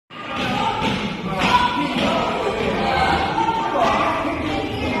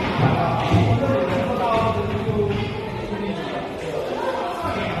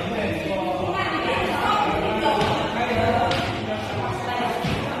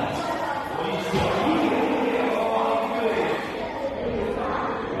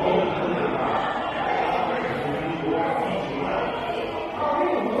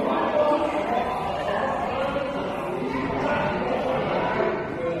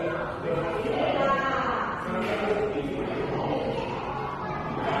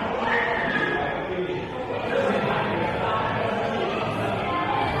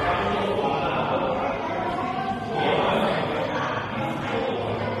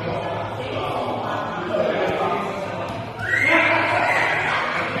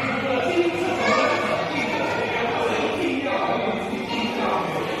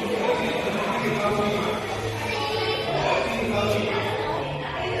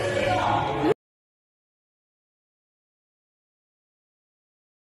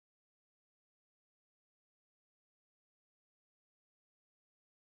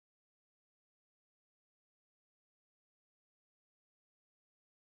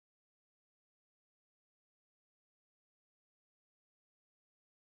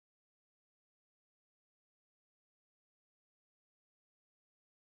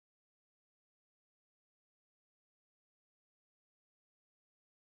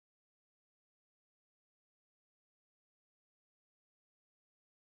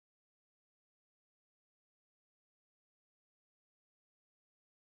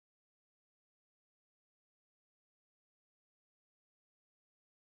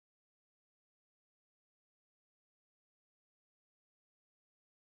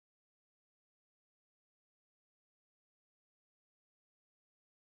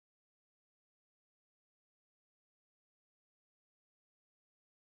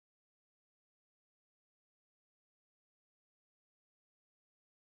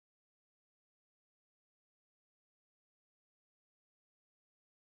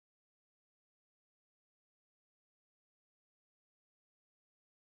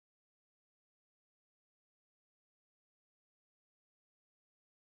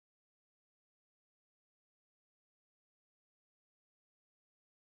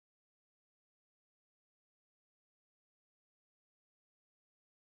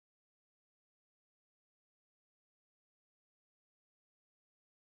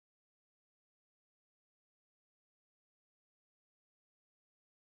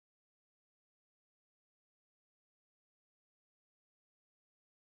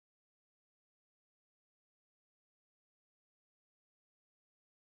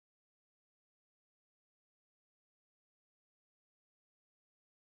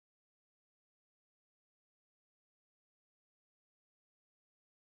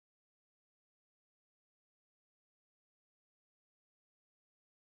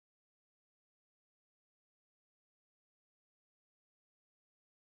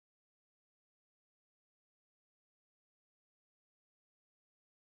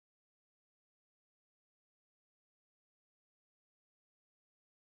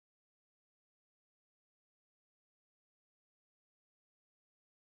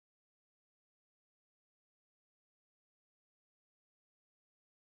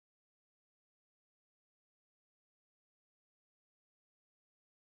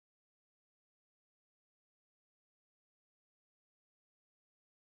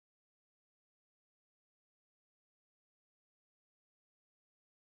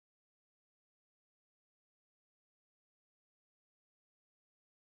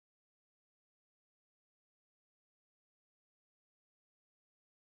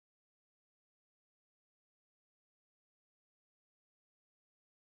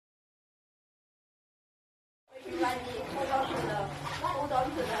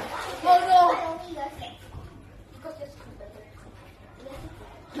Oh no!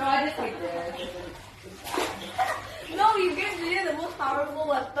 No, I just like this. No, you gave Julian the most powerful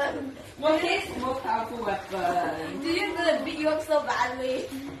weapon. What is the most powerful weapon? Julian's gonna beat you up so badly.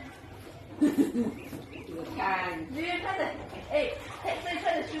 You can. Julian, try to. Hey,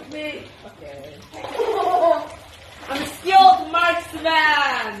 try to shoot me. Okay. I'm a skilled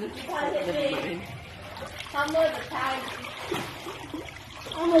marksman! You can't hit me. I'm more the tank.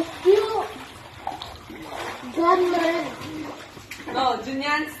 I'm a skilled gunman. No,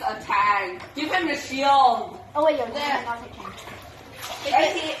 Julian's a tank. Give him the shield. Oh wait, you're There. there. Not a tank.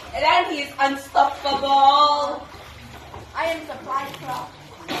 And then he's unstoppable. I am surprised crop.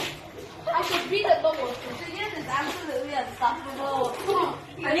 I should beat the bubble. Julian is absolutely unstoppable.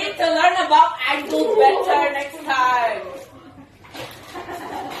 I need to learn about angles better next time.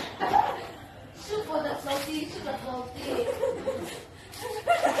 Shoot for the floaty, shoot the floaty.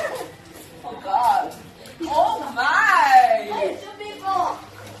 Oh god. Oh my! Hey, shoot people.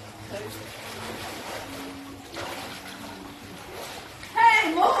 Hey,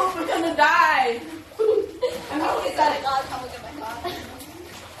 move! We're gonna die! I'm gonna get my god, come and get my god.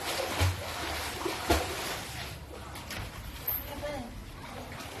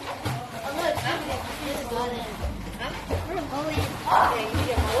 I'm gonna try to get this gun in. We're going. Okay, you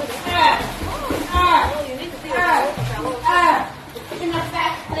need a motor. Ah! Oh, you need to see a Ah! motor. Ah!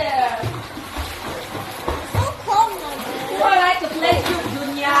 Ineffective! So cold, my Who man. would like to play with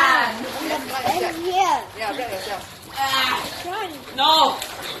Julian? I'm here. Yeah, bring yourself. Ah! Run. No!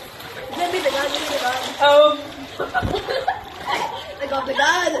 Give me the gun, give me the gun. Let go of the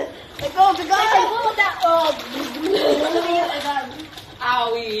gun. Let go of the gun. Let go of that. Oh, let me get the gun.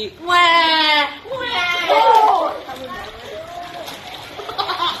 Owie! Wah! Oh!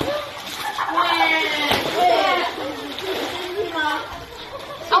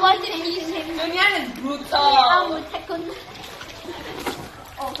 I want to use him. Julian is I brutal! will take on.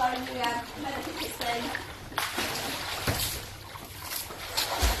 Oh, sorry, Julian. I'm trying to pick this thing.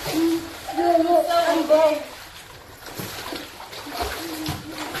 I'm going.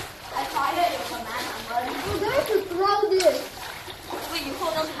 I fired your command number. I'm going to throw this. Wait, you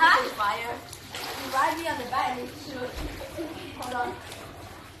hold on to the fire. You ride me on the back and you shoot. Hold on.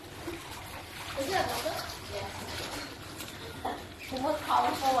 Is it a motor? Yes. The most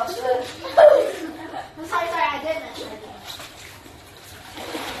powerful weapon. I'm sorry, I didn't mention it.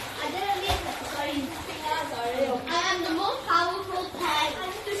 I didn't mean that. Sorry. Sorry. I am the most powerful tank.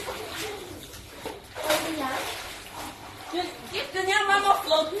 Give Julian one more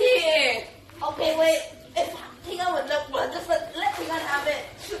floaty! Okay, wait. If Tinga would look, well, just let Tinga have it.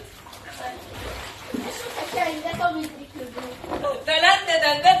 Shoot. Shoot the carry. That's all we need to do.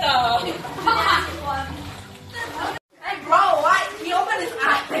 Da-da-da-da-da-da. One. Hey bro, why? He opened his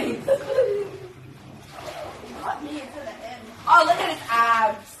eyes! Got me into the end. Oh, look at his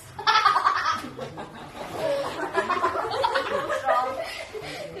abs!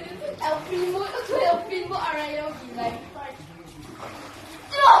 El primo Arayo be like.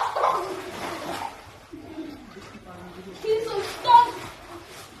 He's so stuck.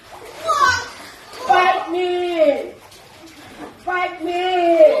 What? Fight me! Fight me!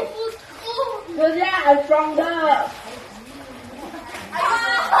 Julian, I'm stronger!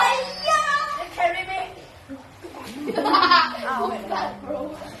 Carry me.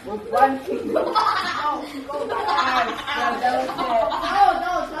 With one kick. Go back.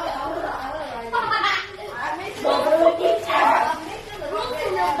 No. Broken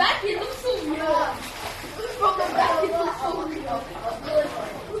your back, you look so weird. Broken back, you look so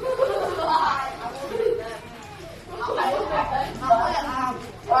weird.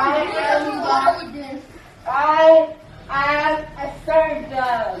 I am a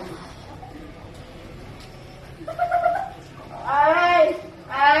surgeon. I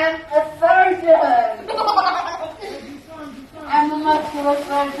am a surgeon. I'm a muscular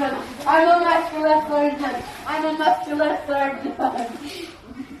surgeon. I'm a muscular surgeon. I'm a muscular surgeon.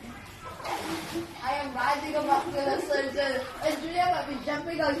 I am riding a muscular surgeon, and Julia might be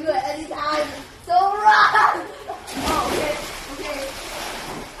jumping on you at any time. So run! Oh, okay.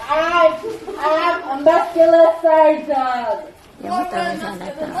 I am a muscular surgeon. What do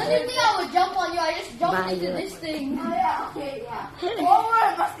you think I would jump on you? I just jumped into this thing. Oh, yeah, okay, yeah.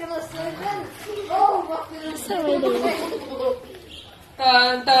 Forward, muscular surgeon. Oh, muscular surgeon.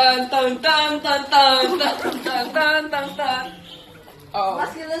 Dun dun dun dun dun dun dun dun dun dun dun. Oh.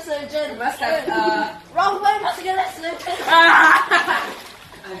 Muscular surgeon. Must have, Wrong way, muscular surgeon.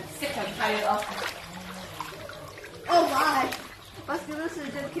 I'm sick and tired of. Oh my. Muscular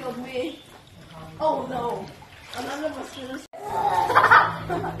surgeon killed me. Oh no. Another muscular surgeon.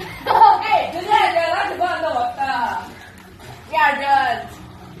 Hey, this is you're allowed to go underwater. Yeah, good.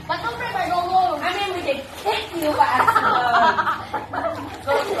 But don't break my goggles. I mean, we can kick you by accident.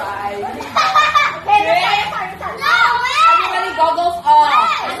 Go try. No, Everybody goggles off.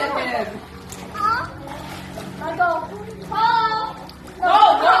 Except him. I go. Oh. No,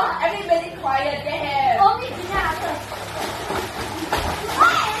 everybody quiet. Get him. Only yeah.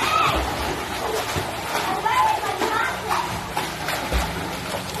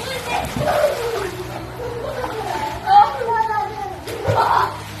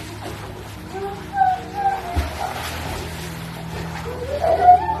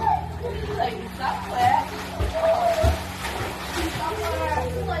 Like, stop where?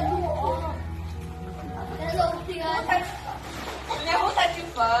 Yeah, who touched you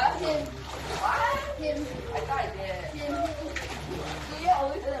first? What? I thought I did.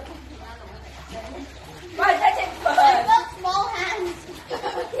 Why touch it first? Small hands.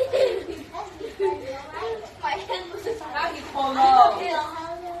 My hand was just Now you follow.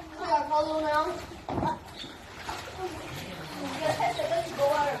 follow now.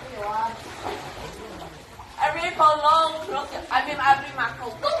 Every follow. Every Marco.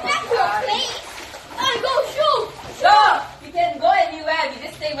 Go back to your place. And go shoot. No, we can go anywhere. We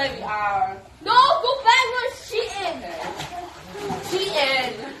just stay where we are. No, go backwards. Cheating.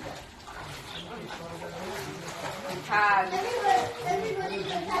 Cheating. Can't. Everybody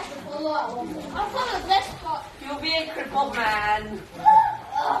just has to follow at one point. I'll follow the best part. You'll be a crippled man.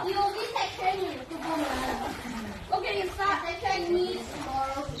 You'll be texting me. Okay, you start texting me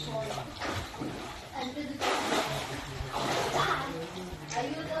tomorrow to follow. And physical. Are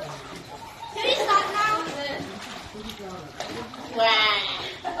you the... Can we start now?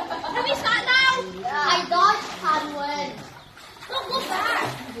 Can we start now? I dodged and win. No, go back.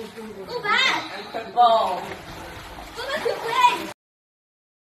 Go back. I'm crippled. Go back to your place.